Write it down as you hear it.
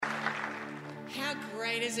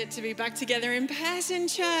great is it to be back together in person,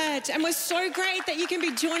 church? And we're so great that you can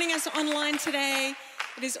be joining us online today.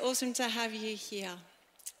 It is awesome to have you here.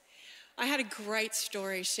 I had a great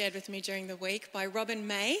story shared with me during the week by Robin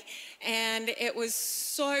May, and it was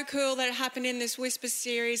so cool that it happened in this Whisper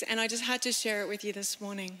series, and I just had to share it with you this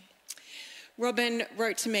morning. Robin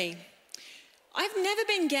wrote to me, "I've never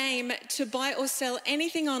been game to buy or sell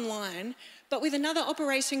anything online, but with another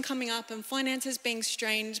operation coming up and finances being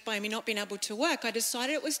strained by me not being able to work, I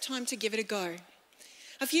decided it was time to give it a go.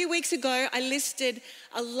 A few weeks ago, I listed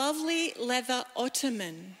a lovely leather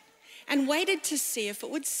ottoman and waited to see if it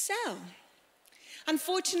would sell.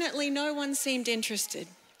 Unfortunately, no one seemed interested.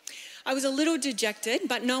 I was a little dejected,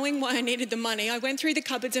 but knowing why I needed the money, I went through the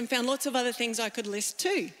cupboards and found lots of other things I could list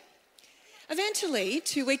too. Eventually,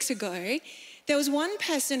 2 weeks ago, there was one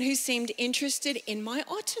person who seemed interested in my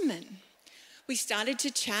ottoman. We started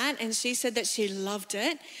to chat and she said that she loved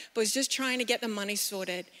it, but was just trying to get the money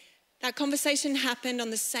sorted. That conversation happened on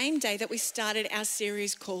the same day that we started our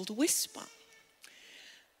series called Whisper.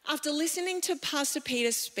 After listening to Pastor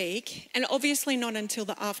Peter speak, and obviously not until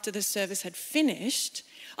after the service had finished,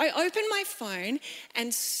 I opened my phone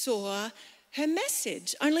and saw her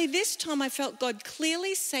message. Only this time I felt God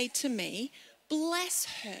clearly say to me, "Bless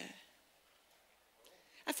her."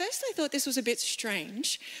 At first I thought this was a bit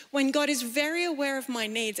strange when God is very aware of my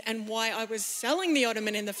needs and why I was selling the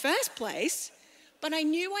ottoman in the first place, but I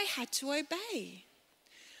knew I had to obey.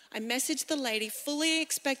 I messaged the lady fully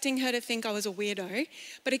expecting her to think I was a weirdo,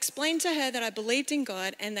 but explained to her that I believed in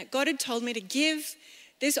God and that God had told me to give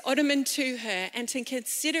this ottoman to her and to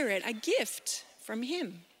consider it a gift from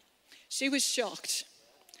him. She was shocked.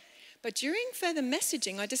 But during further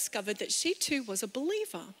messaging, I discovered that she too was a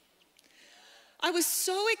believer. I was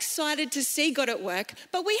so excited to see God at work,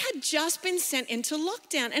 but we had just been sent into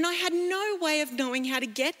lockdown and I had no way of knowing how to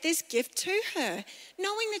get this gift to her,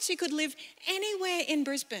 knowing that she could live anywhere in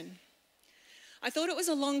Brisbane. I thought it was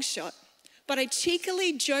a long shot, but I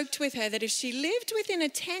cheekily joked with her that if she lived within a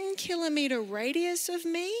 10-kilometre radius of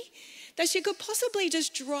me, that she could possibly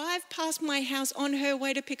just drive past my house on her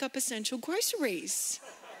way to pick up essential groceries.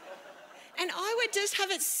 And I would just have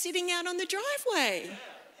it sitting out on the driveway.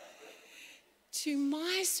 To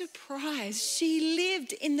my surprise, she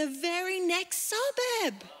lived in the very next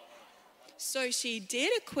suburb. So she did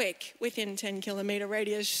a quick within 10-kilometre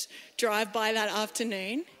radius drive by that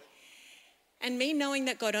afternoon. And me knowing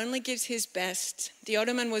that God only gives his best, the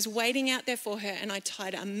ottoman was waiting out there for her and I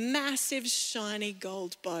tied a massive shiny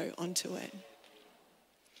gold bow onto it.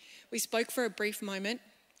 We spoke for a brief moment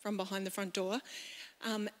from behind the front door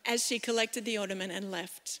as she collected the ottoman and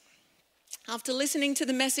left. After listening to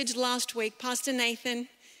the message last week, by Pastor Nathan,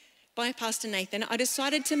 I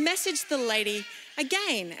decided to message the lady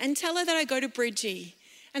again and tell her that I go to Bridgie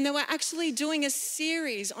and that we're actually doing a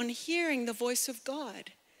series on hearing the voice of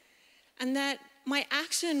God and that my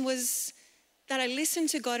action was that I listened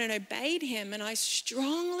to God and obeyed him, and I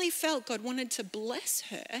strongly felt God wanted to bless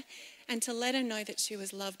her and to let her know that she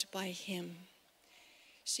was loved by him.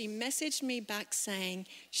 She messaged me back saying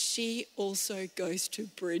she also goes to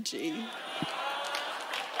Bridgie.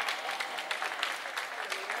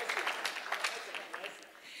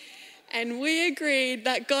 And we agreed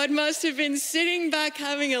that God must have been sitting back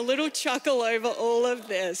having a little chuckle over all of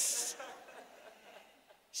this.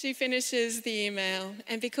 She finishes the email,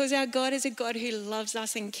 and because our God is a God who loves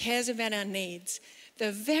us and cares about our needs,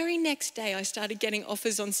 the very next day I started getting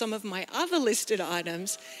offers on some of my other listed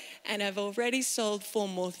items and I've already sold 4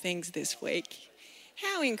 more things this week.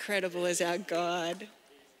 How incredible is our God?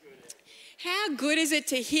 How good is it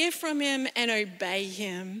to hear from him and obey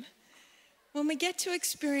him? When we get to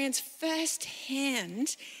experience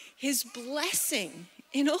firsthand his blessing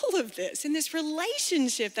in all of this, in this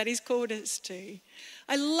relationship that he's called us to.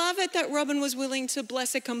 I love it that Robin was willing to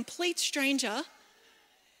bless a complete stranger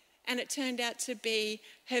and it turned out to be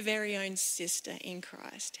her very own sister in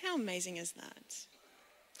Christ. How amazing is that?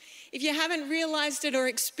 If you haven't realized it or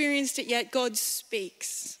experienced it yet, God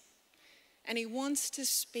speaks and he wants to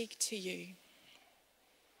speak to you.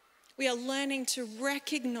 We are learning to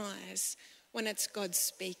recognize when it's God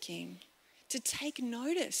speaking, to take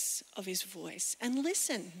notice of his voice and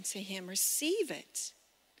listen to him, receive it.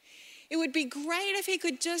 It would be great if he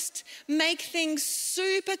could just make things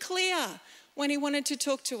super clear when he wanted to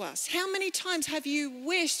talk to us. How many times have you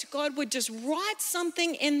wished God would just write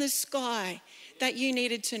something in the sky that you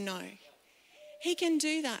needed to know? He can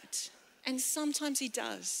do that, and sometimes he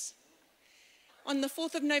does. On the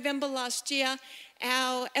 4th of November last year,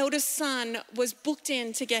 our eldest son was booked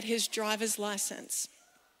in to get his driver's license.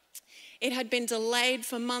 It had been delayed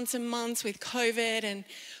for months and months with COVID, and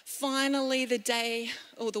finally the day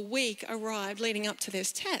or the week arrived leading up to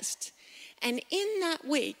this test. And in that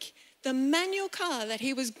week, the manual car that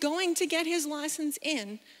he was going to get his license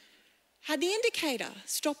in had the indicator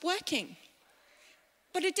stop working.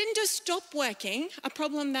 But it didn't just stop working, a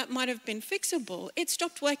problem that might have been fixable. It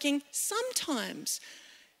stopped working sometimes.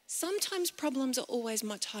 Sometimes problems are always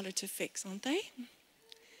much harder to fix, aren't they?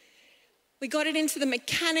 We got it into the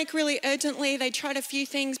mechanic really urgently. They tried a few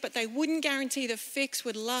things, but they wouldn't guarantee the fix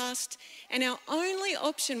would last. And our only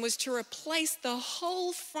option was to replace the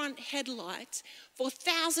whole front headlight for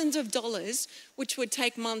thousands of dollars, which would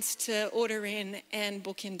take months to order in and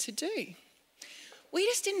book in to do. We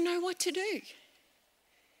just didn't know what to do.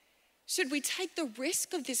 Should we take the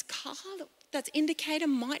risk of this car that's indicator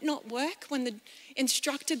might not work when the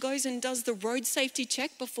instructor goes and does the road safety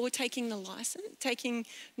check before taking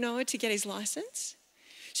Noah to get his license?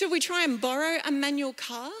 Should we try and borrow a manual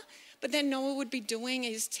car, but then Noah would be doing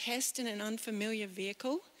his test in an unfamiliar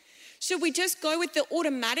vehicle? Should we just go with the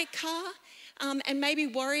automatic car and maybe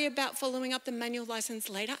worry about following up the manual license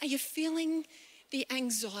later? Are you feeling the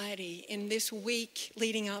anxiety in this week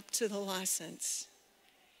leading up to the license?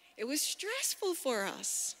 It was stressful for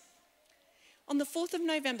us. On the 4th of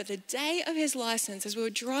November, the day of his license, as we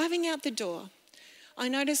were driving out the door, I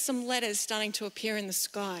noticed some letters starting to appear in the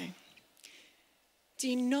sky. Do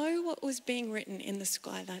you know what was being written in the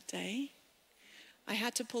sky that day? I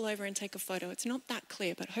had to pull over and take a photo. It's not that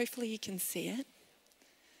clear, but hopefully you can see it.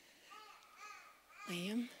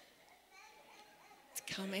 Liam,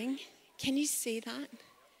 it's coming. Can you see that?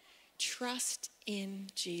 Trust in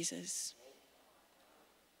Jesus.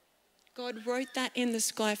 God wrote that in the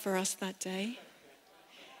sky for us that day.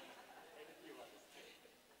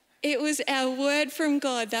 It was our word from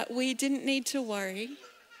God that we didn't need to worry.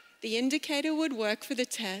 The indicator would work for the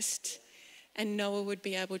test, and Noah would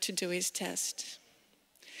be able to do his test.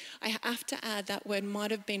 I have to add that word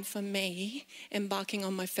might have been for me embarking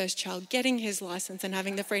on my first child, getting his license and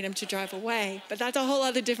having the freedom to drive away, but that's a whole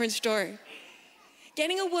other different story.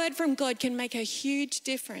 Getting a word from God can make a huge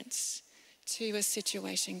difference to a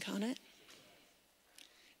situation, can't it?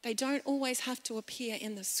 They don't always have to appear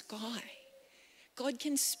in the sky. God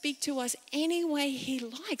can speak to us any way he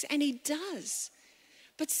likes, and he does.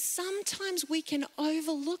 But sometimes we can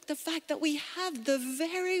overlook the fact that we have the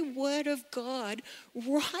very word of God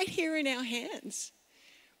right here in our hands,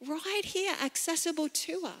 right here accessible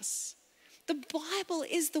to us. The Bible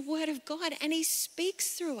is the word of God, and he speaks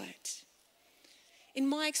through it. In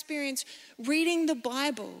my experience, reading the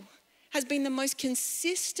Bible has been the most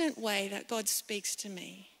consistent way that God speaks to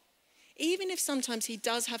me, even if sometimes he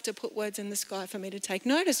does have to put words in the sky for me to take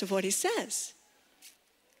notice of what he says.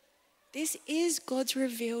 This is God's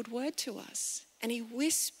revealed word to us, and he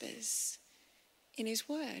whispers in his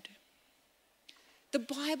word. The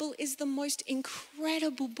Bible is the most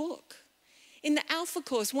incredible book. In the Alpha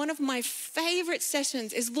course, one of my favorite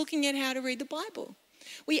sessions is looking at how to read the Bible.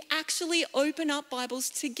 We actually open up Bibles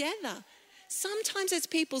together. Sometimes it's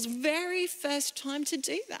people's very first time to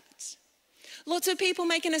do that. Lots of people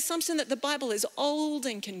make an assumption that the Bible is old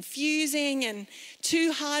and confusing and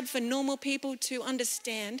too hard for normal people to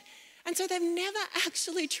understand. And so they've never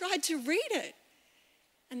actually tried to read it.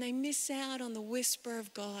 And they miss out on the whisper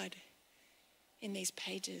of God in these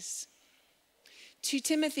pages. 2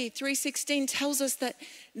 Timothy 3:16 tells us that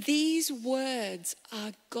these words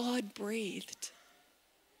are God-breathed.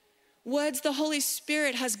 Words the Holy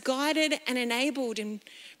Spirit has guided and enabled in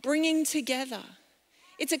bringing together.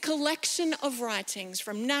 It's a collection of writings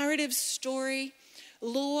from narrative, story,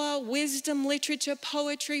 law, wisdom, literature,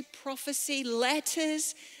 poetry, prophecy,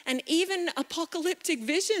 letters, and even apocalyptic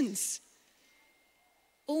visions.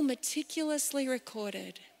 All meticulously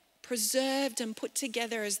recorded, preserved and put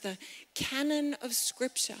together as the canon of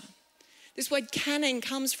Scripture. This word canon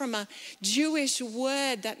comes from a Jewish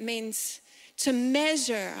word that means to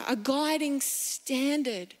measure, a guiding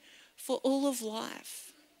standard for all of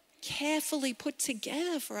life, carefully put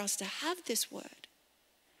together for us to have this word.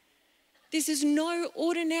 This is no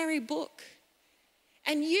ordinary book.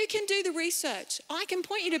 And you can do the research. I can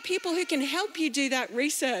point you to people who can help you do that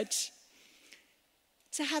research.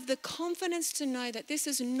 To have the confidence to know that this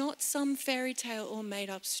is not some fairy tale or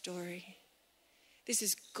made up story. This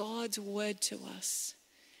is God's word to us.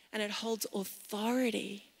 And it holds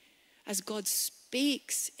authority as God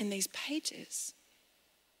speaks in these pages.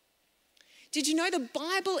 Did you know the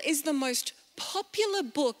Bible is the most popular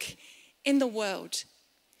book in the world?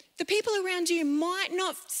 The people around you might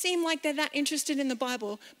not seem like they're that interested in the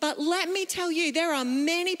Bible, but let me tell you, there are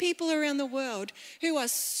many people around the world who are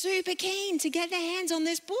super keen to get their hands on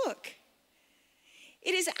this book.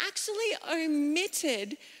 It is actually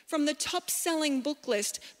omitted from the top-selling book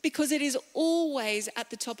list because it is always at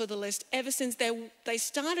the top of the list ever since they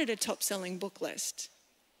started a top-selling book list.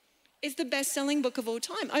 It's the best-selling book of all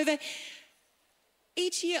time.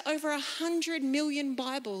 Each year, over 100 million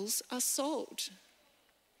Bibles are sold.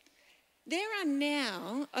 There are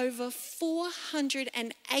now over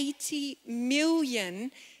 480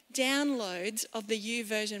 million downloads of the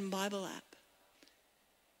YouVersion Bible app.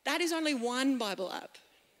 That is only one Bible app.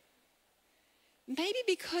 Maybe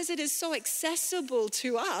because it is so accessible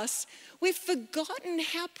to us, we've forgotten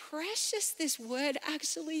how precious this word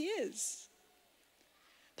actually is.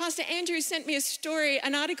 Pastor Andrew sent me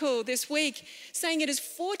an article this week saying it is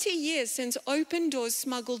 40 years since Open Doors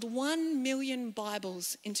smuggled 1 million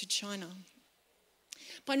Bibles into China.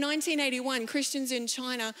 By 1981, Christians in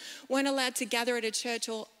China weren't allowed to gather at a church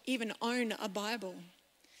or even own a Bible.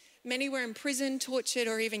 Many were imprisoned, tortured,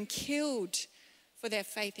 or even killed for their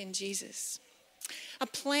faith in Jesus. A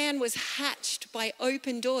plan was hatched by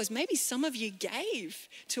Open Doors. Maybe some of you gave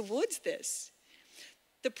towards this.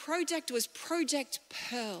 The project was Project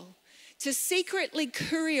Pearl, to secretly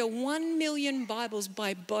courier 1 million Bibles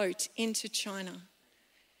by boat into China.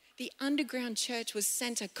 The underground church was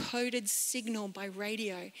sent a coded signal by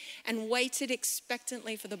radio and waited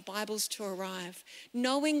expectantly for the Bibles to arrive,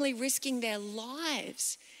 knowingly risking their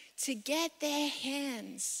lives to get their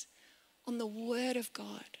hands on the Word of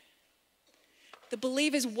God. The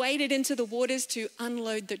believers waded into the waters to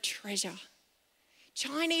unload the treasure.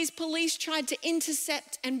 Chinese police tried to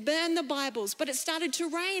intercept and burn the Bibles, but it started to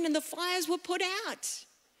rain and the fires were put out.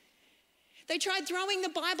 They tried throwing the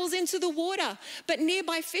Bibles into the water, but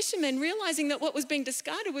nearby fishermen, realizing that what was being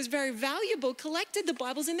discarded was very valuable, collected the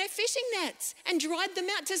Bibles in their fishing nets and dried them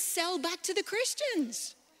out to sell back to the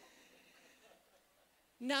Christians.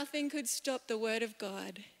 Nothing could stop the word of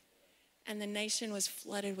God, and the nation was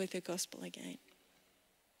flooded with the gospel again.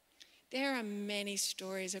 There are many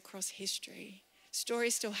stories across history,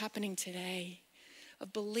 stories still happening today,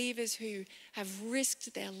 of believers who have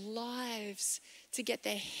risked their lives to get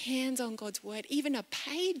their hands on God's word, even a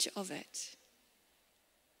page of it.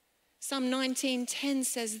 Psalm 19:10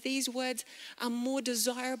 says, "These words are more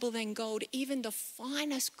desirable than gold, even the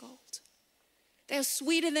finest gold. They are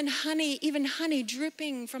sweeter than honey, even honey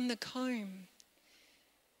dripping from the comb."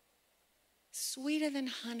 Sweeter than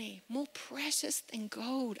honey, more precious than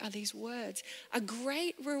gold are these words. A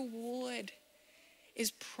great reward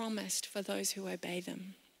is promised for those who obey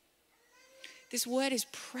them. This word is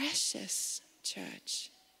precious, church.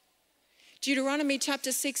 Deuteronomy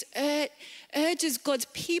chapter 6 urges God's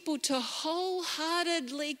people to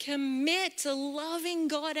wholeheartedly commit to loving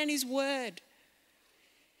God and his word.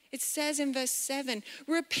 It says in verse 7,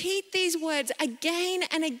 repeat these words again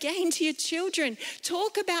and again to your children.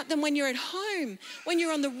 Talk about them when you're at home, when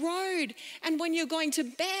you're on the road, and when you're going to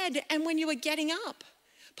bed, and when you are getting up.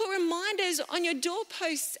 Put reminders on your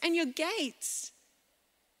doorposts and your gates.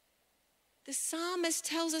 The psalmist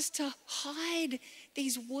tells us to hide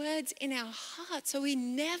these words in our hearts so we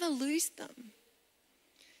never lose them.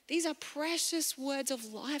 These are precious words of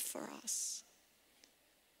life for us.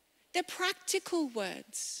 They're practical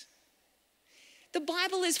words. The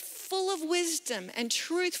Bible is full of wisdom and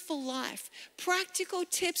truth for life, practical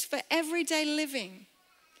tips for everyday living,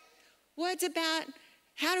 words about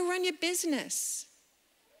how to run your business,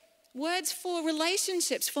 words for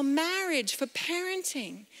relationships, for marriage, for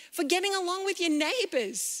parenting, for getting along with your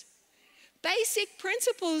neighbors, basic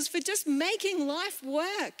principles for just making life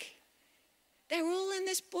work. They're all in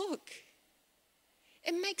this book.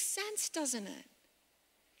 It makes sense, doesn't it?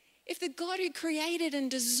 If the God who created and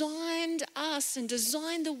designed us and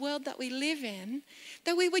designed the world that we live in,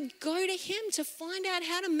 that we would go to him to find out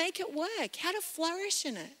how to make it work, how to flourish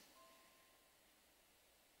in it.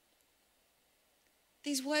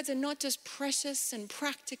 These words are not just precious and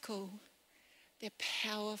practical, they're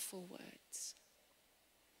powerful words.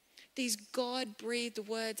 These God-breathed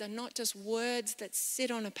words are not just words that sit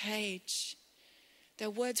on a page, they're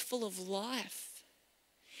words full of life.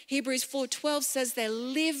 Hebrews 4:12 says they're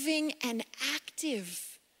living and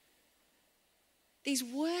active. These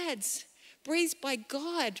words, breathed by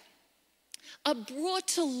God, are brought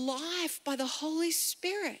to life by the Holy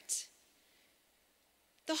Spirit.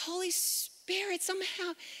 The Holy Spirit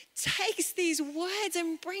somehow takes these words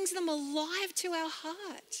and brings them alive to our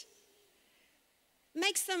heart,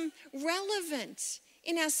 makes them relevant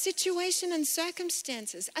in our situation and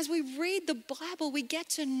circumstances. As we read the Bible, we get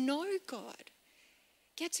to know God,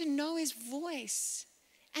 get to know his voice,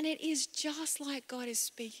 and it is just like God is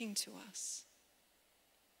speaking to us.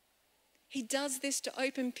 He does this to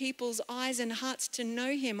open people's eyes and hearts to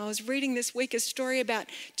know him. I was reading this week a story about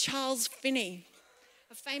Charles Finney,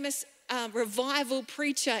 a famous revival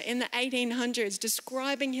preacher in the 1800s,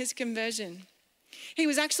 describing his conversion. He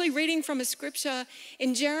was actually reading from a scripture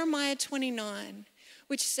in Jeremiah 29,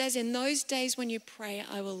 which says, "In those days when you pray,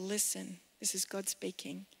 I will listen." This is God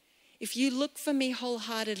speaking. "If you look for me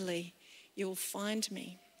wholeheartedly, you will find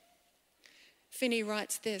me." Finney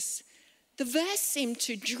writes this, "The verse seemed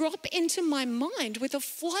to drop into my mind with a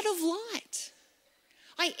flood of light.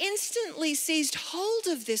 I instantly seized hold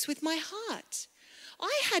of this with my heart.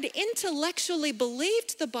 I had intellectually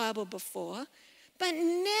believed the Bible before, but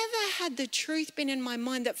never had the truth been in my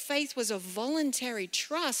mind that faith was a voluntary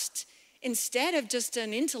trust instead of just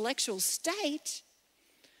an intellectual state.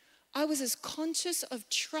 I was as conscious of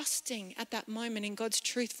trusting at that moment in God's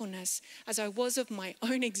truthfulness as I was of my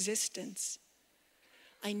own existence.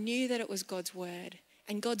 I knew that it was God's word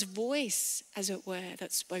and God's voice, as it were,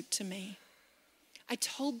 that spoke to me. I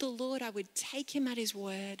told the Lord I would take him at his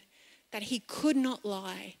word, that he could not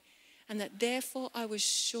lie, and that therefore I was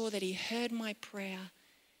sure that he heard my prayer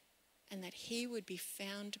and that he would be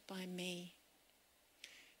found by me."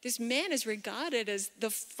 This man is regarded as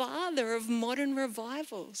the father of modern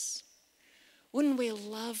revivals. Wouldn't we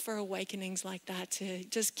love for awakenings like that to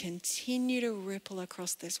just continue to ripple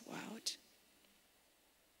across this world?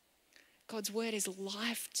 God's word is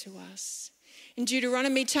life to us. In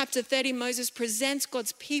Deuteronomy chapter 30, Moses presents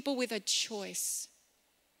God's people with a choice.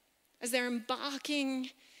 As they're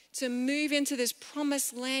embarking to move into this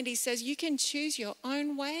promised land, he says, you can choose your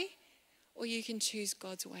own way or you can choose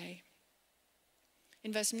God's way.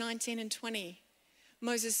 In verse 19 and 20,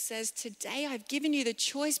 Moses says, "Today I've given you the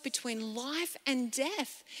choice between life and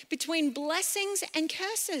death, between blessings and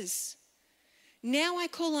curses. Now I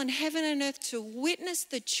call on heaven and earth to witness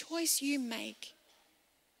the choice you make.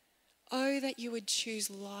 Oh, that you would choose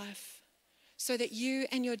life so that you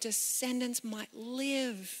and your descendants might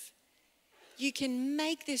live. You can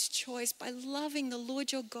make this choice by loving the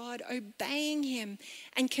Lord your God, obeying him,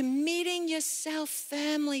 and committing yourself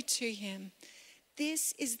firmly to him.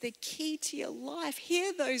 This is the key to your life."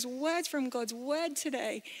 Hear those words from God's word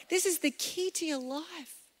today. This is the key to your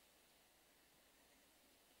life.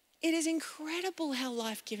 It is incredible how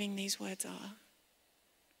life-giving these words are.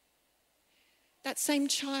 That same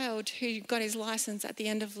child who got his license at the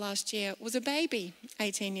end of last year was a baby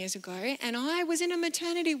 18 years ago, and I was in a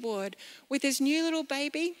maternity ward with this new little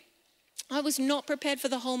baby. I was not prepared for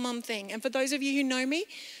the whole mum thing. And for those of you who know me,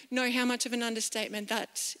 know how much of an understatement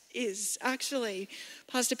that is. Actually,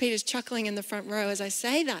 Pastor Peter's chuckling in the front row as I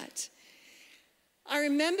say that. I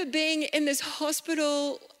remember being in this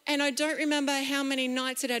hospital, and I don't remember how many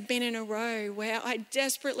nights it had been in a row where I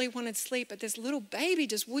desperately wanted sleep, but this little baby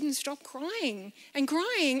just wouldn't stop crying and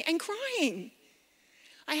crying and crying.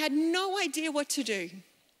 I had no idea what to do.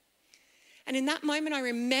 And in that moment, I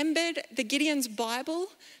remembered the Gideon's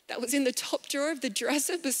Bible that was in the top drawer of the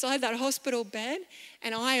dresser beside that hospital bed,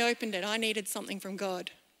 and I opened it. I needed something from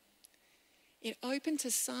God. It opened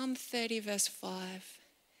to Psalm 30, verse 5,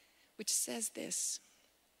 which says this: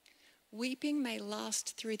 "Weeping may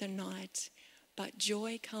last through the night, but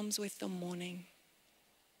joy comes with the morning."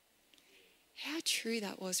 How true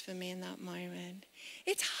that was for me in that moment.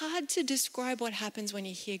 It's hard to describe what happens when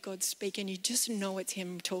you hear God speak and you just know it's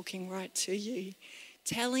him talking right to you,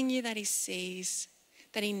 telling you that he sees,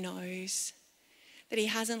 that he knows, that he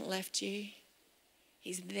hasn't left you.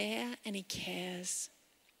 He's there and he cares.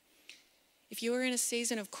 If you are in a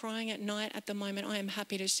season of crying at night at the moment, I am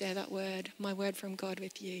happy to share that word, my word from God,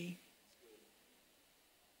 with you.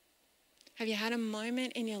 Have you had a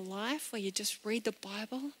moment in your life where you just read the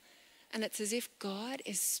Bible and it's as if God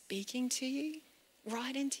is speaking to you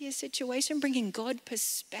right into your situation, bringing God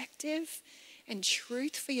perspective and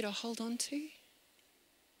truth for you to hold on to?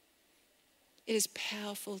 It is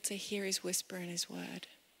powerful to hear his whisper in his word.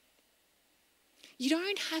 You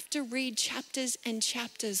don't have to read chapters and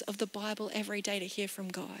chapters of the Bible every day to hear from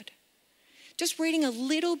God. Just reading a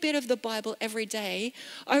little bit of the Bible every day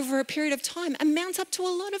over a period of time amounts up to a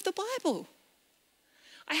lot of the Bible.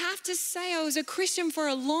 I have to say I was a Christian for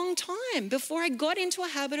a long time before I got into a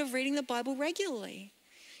habit of reading the Bible regularly.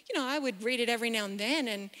 You know, I would read it every now and then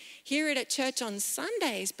and hear it at church on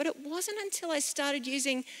Sundays, but it wasn't until I started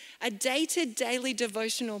using a dated daily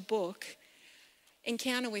devotional book,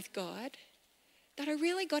 Encounter with God, that I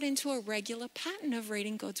really got into a regular pattern of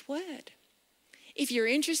reading God's word. If you're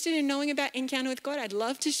interested in knowing about Encounter with God, I'd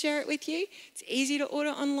love to share it with you. It's easy to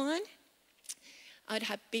order online. I'd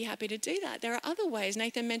be happy to do that. There are other ways.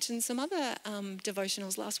 Nathan mentioned some other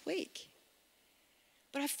devotionals last week.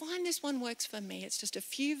 But I find this one works for me. It's just a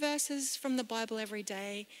few verses from the Bible every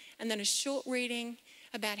day and then a short reading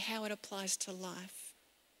about how it applies to life.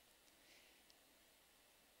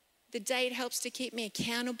 The date helps to keep me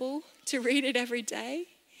accountable to read it every day.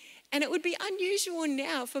 And it would be unusual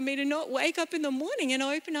now for me to not wake up in the morning and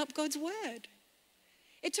open up God's word.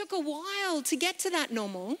 It took a while to get to that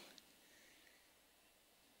normal.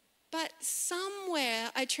 But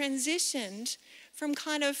somewhere I transitioned from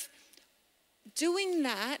kind of doing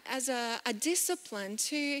that as a discipline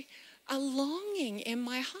to a longing in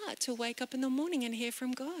my heart to wake up in the morning and hear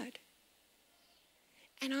from God.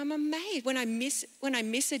 And I'm amazed. When I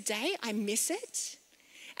miss a day, I miss it.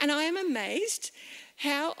 And I am amazed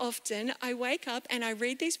how often I wake up and I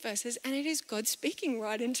read these verses and it is God speaking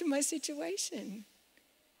right into my situation.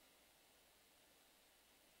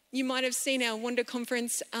 You might have seen our Wonder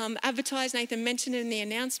Conference advertised. Nathan mentioned it in the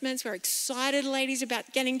announcements. We're excited, ladies,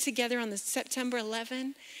 about getting together on the September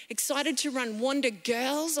 11. Excited to run Wonder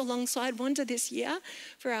Girls alongside Wonder this year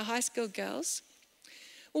for our high school girls.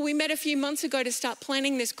 Well, we met a few months ago to start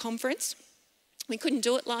planning this conference. We couldn't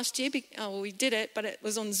do it last year. We did it, but it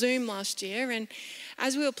was on Zoom last year. And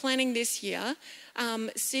as we were planning this year,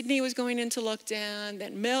 Sydney was going into lockdown,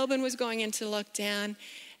 then Melbourne was going into lockdown.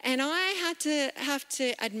 And I have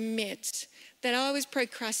to admit that I was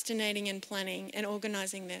procrastinating and planning and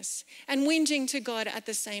organising this and whinging to God at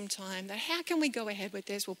the same time that how can we go ahead with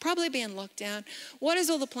this? We'll probably be in lockdown. What is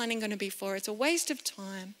all the planning going to be for? It's a waste of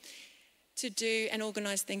time to do and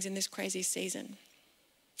organise things in this crazy season.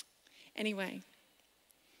 Anyway,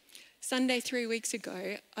 Sunday 3 weeks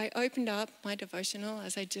ago, I opened up my devotional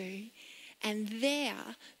as I do. And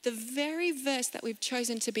there, the very verse that we've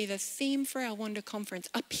chosen to be the theme for our Wonder Conference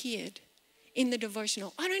appeared in the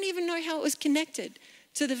devotional. I don't even know how it was connected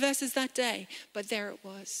to the verses that day, but there it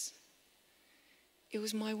was. It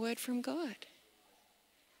was my word from God.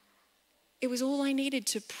 It was all I needed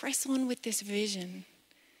to press on with this vision,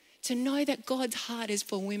 to know that God's heart is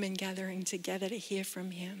for women gathering together to hear from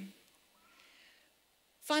him.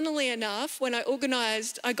 Funnily enough, when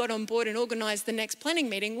I got on board and organised the next planning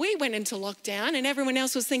meeting, we went into lockdown and everyone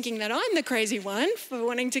else was thinking that I'm the crazy one for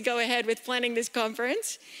wanting to go ahead with planning this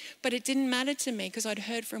conference. But it didn't matter to me because I'd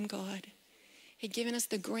heard from God. He'd given us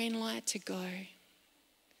the green light to go.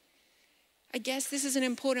 I guess this is an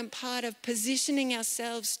important part of positioning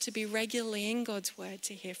ourselves to be regularly in God's word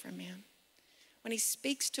to hear from him. When he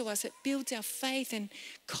speaks to us, it builds our faith and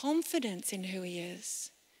confidence in who he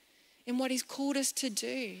is, in what he's called us to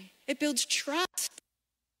do. It builds trust.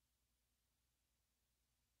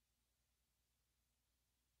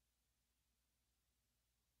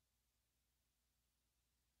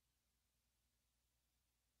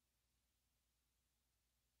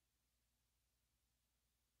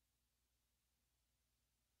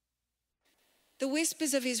 The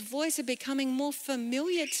whispers of his voice are becoming more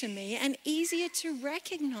familiar to me and easier to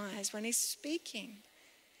recognize when he's speaking.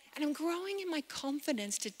 And I'm growing in my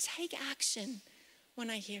confidence to take action when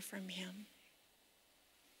I hear from him.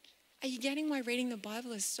 Are you getting why reading the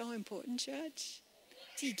Bible is so important, church?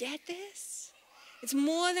 Do you get this? It's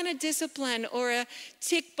more than a discipline or a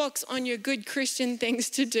tick box on your good Christian things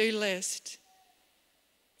to do list.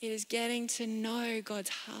 It is getting to know God's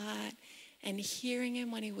heart and hearing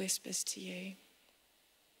him when he whispers to you.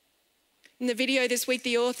 In the video this week,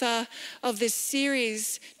 the author of this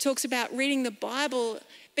series talks about reading the Bible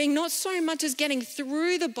being not so much as getting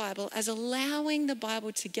through the Bible as allowing the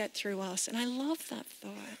Bible to get through us. And I love that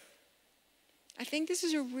thought. I think this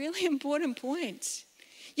is a really important point.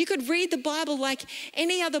 You could read the Bible like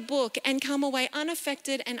any other book and come away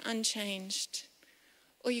unaffected and unchanged.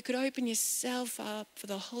 Or you could open yourself up for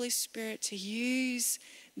the Holy Spirit to use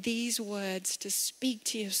these words to speak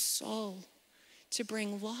to your soul, to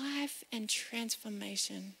bring life and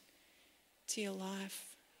transformation to your life.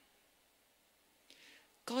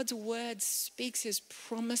 God's word speaks his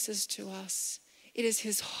promises to us. It is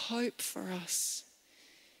his hope for us.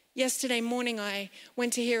 Yesterday morning, I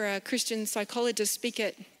went to hear a Christian psychologist speak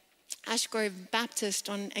at Ashgrove Baptist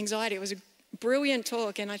on anxiety. It was a brilliant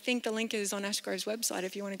talk, and I think the link is on Ashgrove's website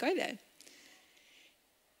if you want to go there.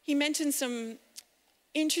 He mentioned some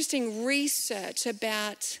interesting research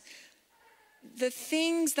about the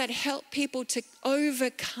things that help people to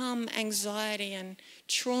overcome anxiety and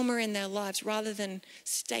trauma in their lives rather than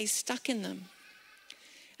stay stuck in them.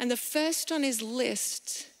 And the first on his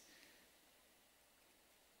list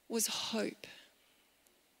was hope.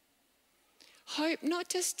 Hope, not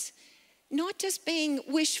just being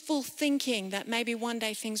wishful thinking that maybe one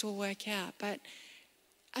day things will work out, but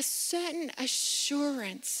a certain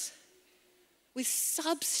assurance with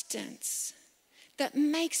substance that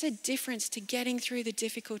makes a difference to getting through the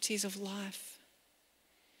difficulties of life.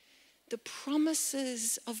 The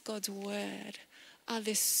promises of God's word are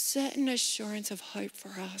this certain assurance of hope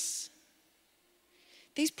for us.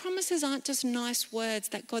 These promises aren't just nice words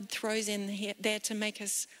that God throws in there to make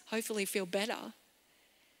us hopefully feel better.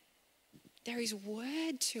 They're his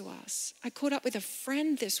word to us. I caught up with a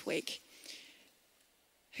friend this week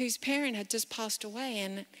whose parent had just passed away,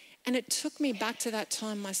 and it took me back to that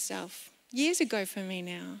time myself, years ago for me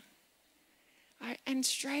now. And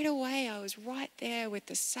straight away I was right there with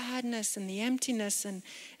the sadness and the emptiness and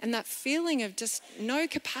that feeling of just no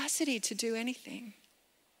capacity to do anything.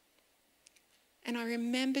 And I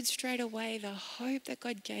remembered straight away the hope that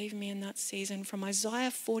God gave me in that season from Isaiah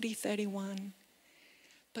 40:31.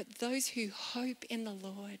 But those who hope in the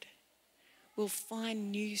Lord will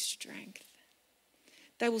find new strength.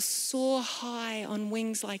 They will soar high on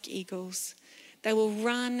wings like eagles. They will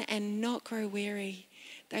run and not grow weary.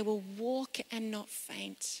 They will walk and not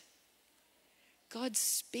faint. God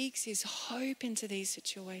speaks his hope into these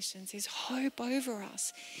situations, his hope over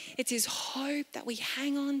us. It's his hope that we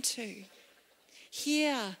hang on to.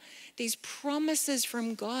 Hear these promises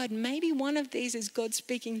from God. Maybe one of these is God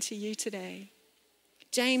speaking to you today.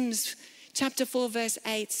 James chapter 4 verse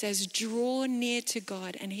 8 says, draw near to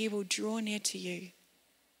God and he will draw near to you.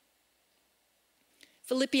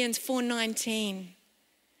 Philippians 4:19,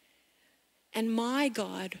 and my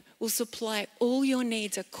God will supply all your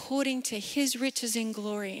needs according to his riches in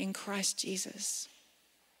glory in Christ Jesus.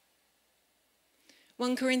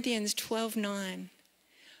 1 Corinthians 12:9,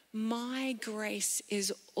 my grace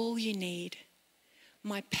is all you need.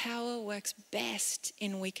 My power works best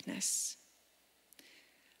in weakness.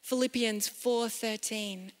 Philippians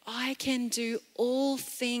 4:13, I can do all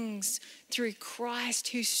things through Christ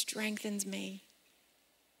who strengthens me.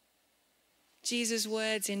 Jesus'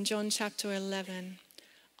 words in John chapter 11,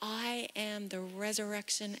 I am the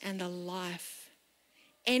resurrection and the life.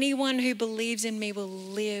 Anyone who believes in me will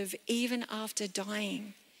live even after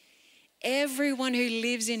dying. Everyone who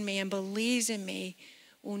lives in me and believes in me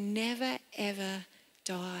will never ever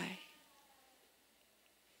die.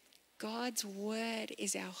 God's word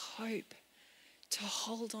is our hope to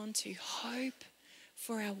hold on to, hope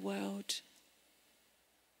for our world.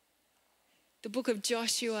 The book of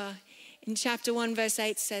Joshua in chapter 1 verse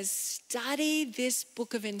 8 says, study this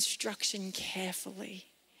book of instruction carefully.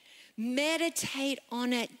 Meditate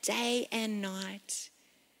on it day and night,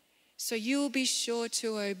 so you will be sure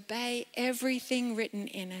to obey everything written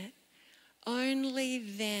in it. Only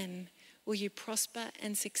then will you prosper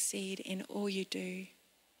and succeed in all you do.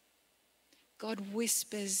 God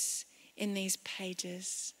whispers in these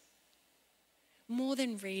pages. More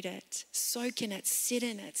than read it, soak in it, sit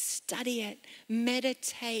in it, study it,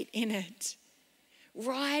 meditate in it.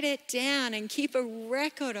 Write it down and keep a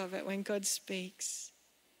record of it when God speaks.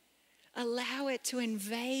 Allow it to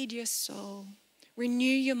invade your soul, renew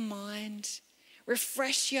your mind,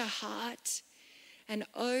 refresh your heart, and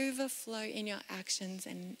overflow in your actions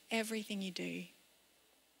and everything you do.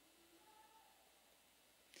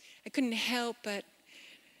 I couldn't help but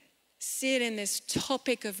sit in this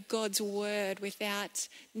topic of God's word without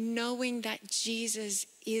knowing that Jesus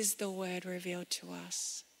is the word revealed to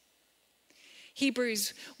us.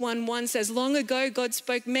 Hebrews 1:1 says, long ago God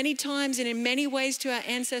spoke many times and in many ways to our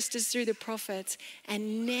ancestors through the prophets,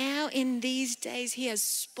 and now in these days he has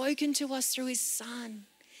spoken to us through his Son.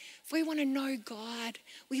 If we want to know God,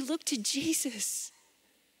 we look to Jesus.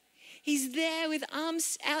 He's there with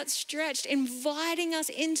arms outstretched, inviting us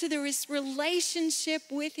into the relationship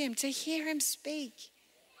with him, to hear him speak,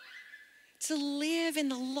 to live in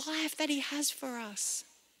the life that he has for us.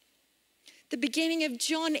 The beginning of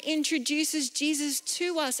John introduces Jesus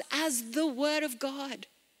to us as the Word of God.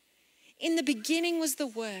 In the beginning was the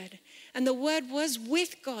Word, and the Word was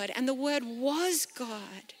with God, and the Word was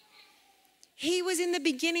God. He was in the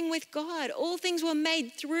beginning with God. All things were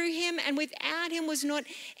made through him, and without him was not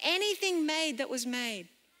anything made that was made.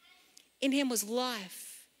 In him was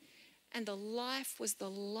life, and the life was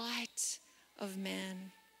the light of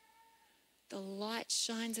man. The light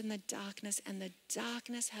shines in the darkness, and the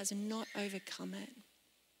darkness has not overcome it.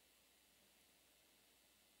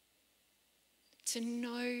 To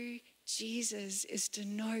know Jesus is to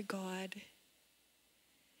know God.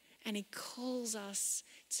 And he calls us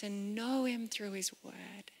to know him through his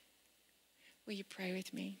word. Will you pray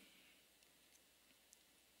with me?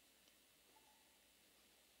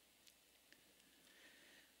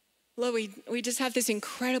 Lord, we just have this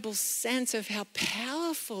incredible sense of how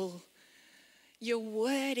powerful your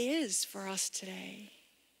word is for us today.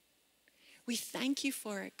 We thank you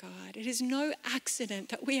for it, God. It is no accident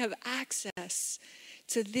that we have access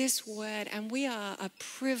to this word, and we are a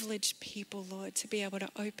privileged people, Lord, to be able to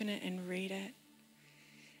open it and read it.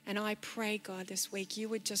 And I pray, God, this week you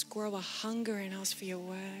would just grow a hunger in us for your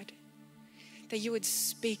word, that you would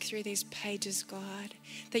speak through these pages, God,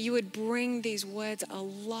 that you would bring these words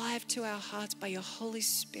alive to our hearts by your Holy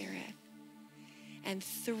Spirit. And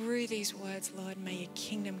through these words, Lord, may your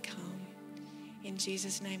kingdom come. In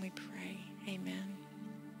Jesus' name we pray. Amen.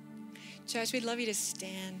 Church, we'd love you to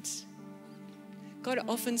stand. God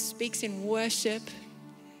often speaks in worship,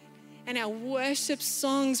 and our worship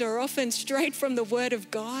songs are often straight from the Word of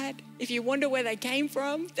God. If you wonder where they came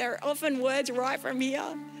from, they're often words right from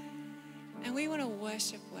here. And we want to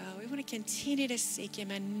worship well. We want to continue to seek him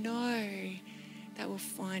and know that we'll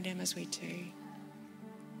find him as we do.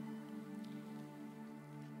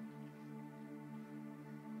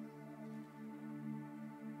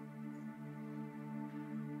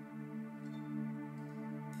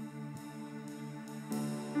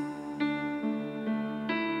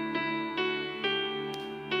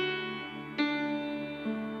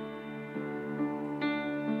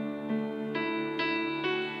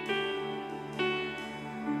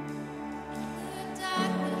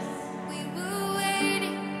 We were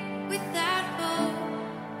waiting without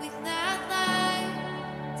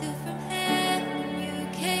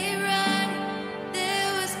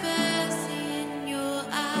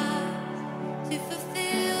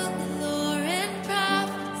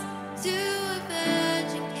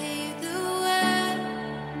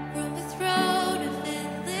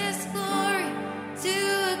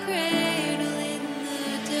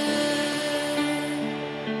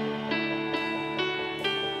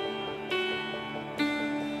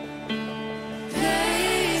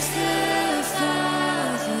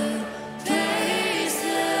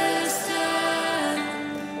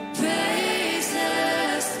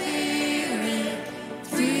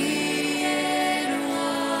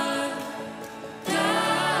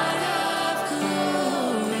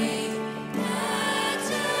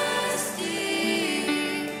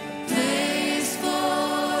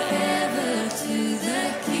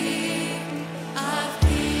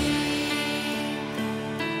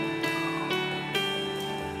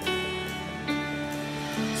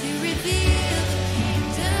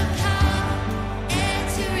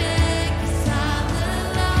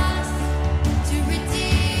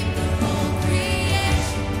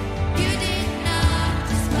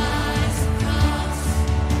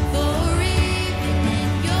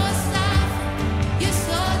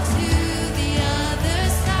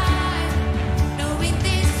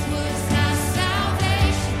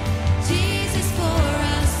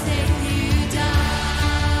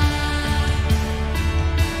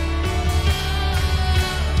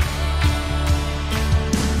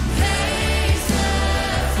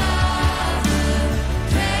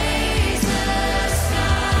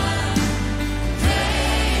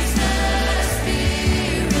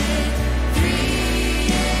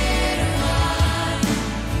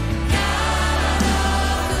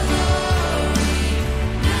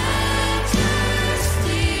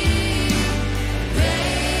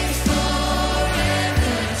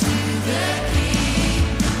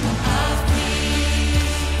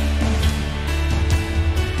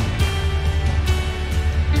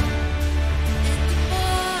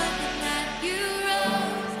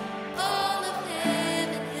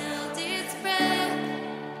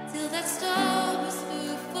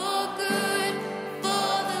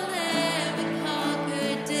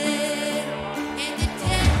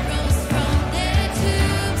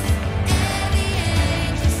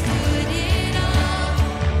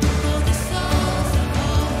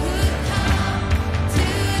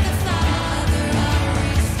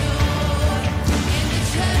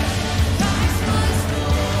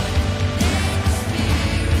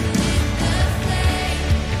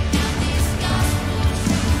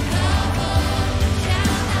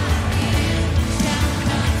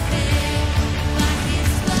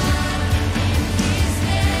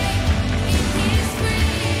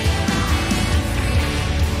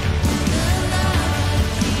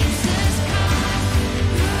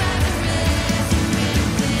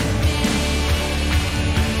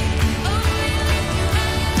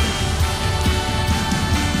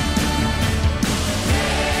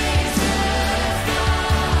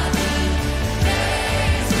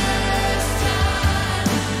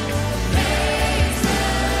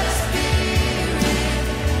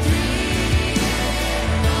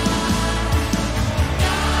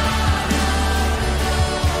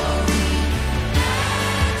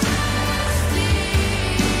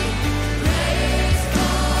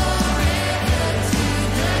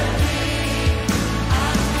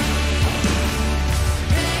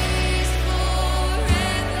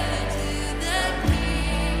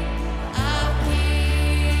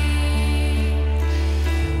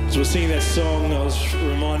Singing that song, I was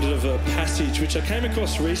reminded of a passage which I came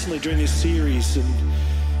across recently during this series, and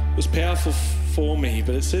it was powerful for me.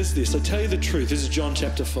 But it says this: I tell you the truth. This is John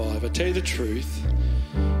chapter 5. I tell you the truth.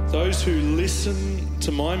 Those who listen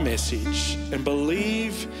to my message and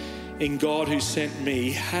believe in God who sent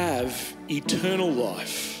me have eternal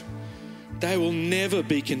life. They will never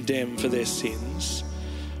be condemned for their sins,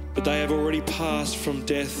 but they have already passed from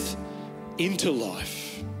death into life.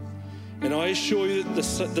 And I assure you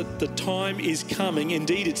that the time is coming,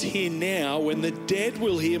 indeed it's here now, when the dead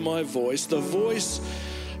will hear my voice, the voice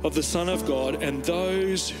of the Son of God, and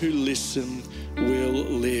those who listen will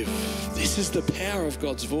live. This is the power of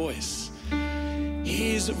God's voice.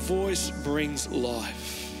 His voice brings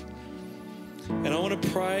life. And I want to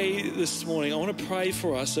pray this morning, I want to pray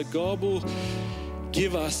for us that God will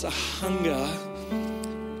give us a hunger,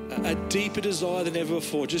 a deeper desire than ever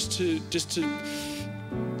before, just to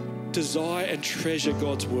desire and treasure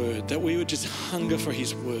God's word, that we would just hunger for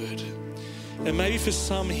his word. And maybe for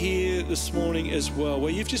some here this morning as well, where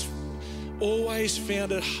you've just always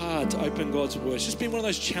found it hard to open God's word. It's just been one of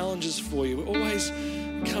those challenges for you. It always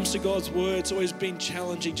comes to God's word, it's always been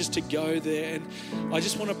challenging just to go there. And I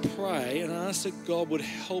just want to pray and ask that God would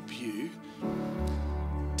help you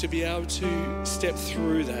to be able to step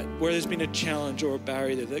through that, where there's been a challenge or a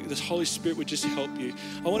barrier there, that the Holy Spirit would just help you.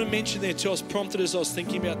 I want to mention there too, I was prompted as I was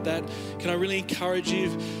thinking about that. Can I really encourage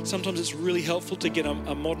you? Sometimes it's really helpful to get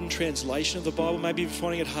a modern translation of the Bible. Maybe you're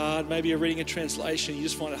finding it hard. Maybe you're reading a translation, you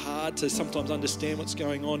just find it hard to sometimes understand what's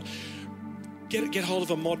going on. Get hold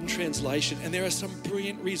of a modern translation, and there are some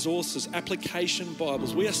brilliant resources, application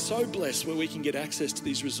Bibles. We are so blessed where we can get access to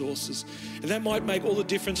these resources, and that might make all the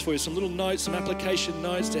difference for you. Some little notes, some application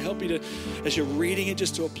notes to help you to, as you're reading it,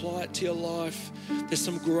 just to apply it to your life. There's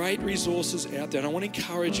some great resources out there, and I want to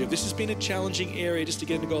encourage you. If this has been a challenging area just to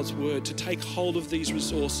get into God's word, to take hold of these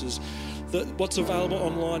resources, what's available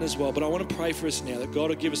online as well. But I want to pray for us now that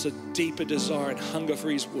God will give us a deeper desire and hunger for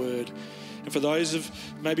his word. And for those who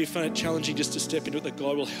maybe find it challenging just to step into it, that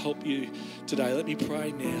God will help you today. Let me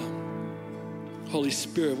pray now. Holy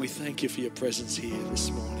Spirit, we thank you for your presence here this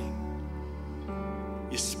morning.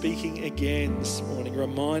 You're speaking again this morning,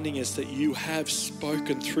 reminding us that you have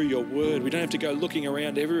spoken through your word. We don't have to go looking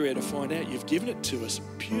around everywhere to find out. You've given it to us.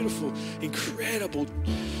 A beautiful, incredible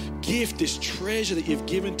gift, this treasure that you've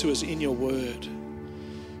given to us in your word.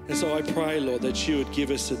 And so I pray, Lord, that you would give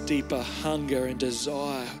us a deeper hunger and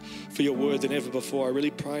desire for your word than ever before. I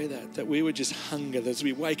really pray that we would just hunger, that as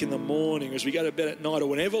we wake in the morning, or as we go to bed at night, or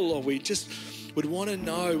whenever, Lord, we just would want to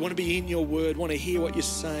know, want to be in your word, want to hear what you're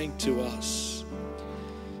saying to us.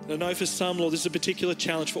 And I know for some, Lord, this is a particular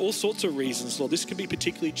challenge for all sorts of reasons, Lord. This can be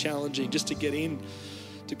particularly challenging just to get in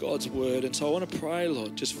to God's word. And so I want to pray,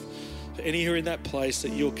 Lord, just for any who are in that place,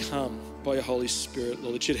 that you'll come by your Holy Spirit,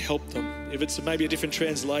 Lord, that you'd help them. If it's maybe a different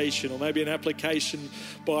translation, or maybe an application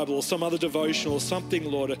Bible, or some other devotional, or something,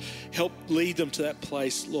 Lord, to help lead them to that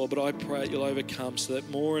place, Lord. But I pray that you'll overcome, so that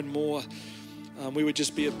more and more we would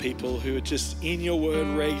just be a people who are just in your word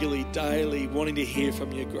regularly, daily, wanting to hear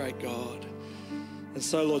from you, great God. And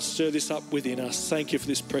so, Lord, stir this up within us. Thank you for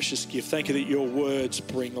this precious gift. Thank you that your words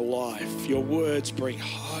bring life. Your words bring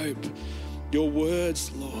hope. Your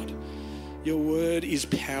words, Lord, your word is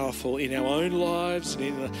powerful in our own lives and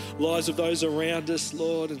in the lives of those around us,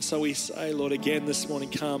 Lord. And so we say, Lord, again this morning,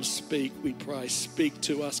 come, speak, we pray. Speak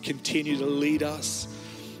to us, continue to lead us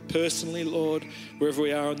personally, Lord, wherever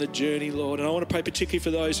we are on the journey, Lord. And I want to pray particularly for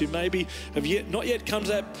those who maybe have not yet come to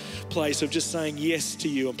that place of just saying yes to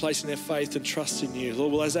you and placing their faith and trust in you.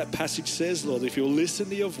 Lord, well, as that passage says, Lord, if you'll listen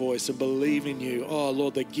to your voice and believe in you, oh,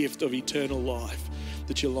 Lord, the gift of eternal life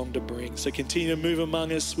that you long to bring. So continue to move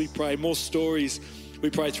among us, we pray. More stories, we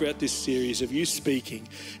pray, throughout this series of you speaking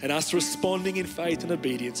and us responding in faith and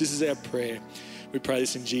obedience. This is our prayer. We pray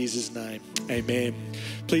this in Jesus' name. Amen.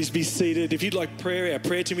 Please be seated. If you'd like prayer, our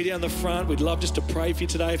prayer team down the front, we'd love just to pray for you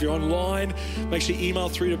today. If you're online, make sure you email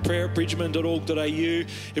through to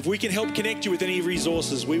prayer@bridgeman.org.au. If we can help connect you with any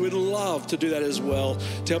resources, we would love to do that as well,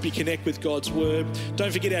 to help you connect with God's word.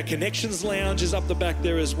 Don't forget our Connections Lounge is up the back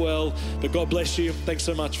there as well. But God bless you. Thanks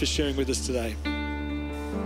so much for sharing with us today.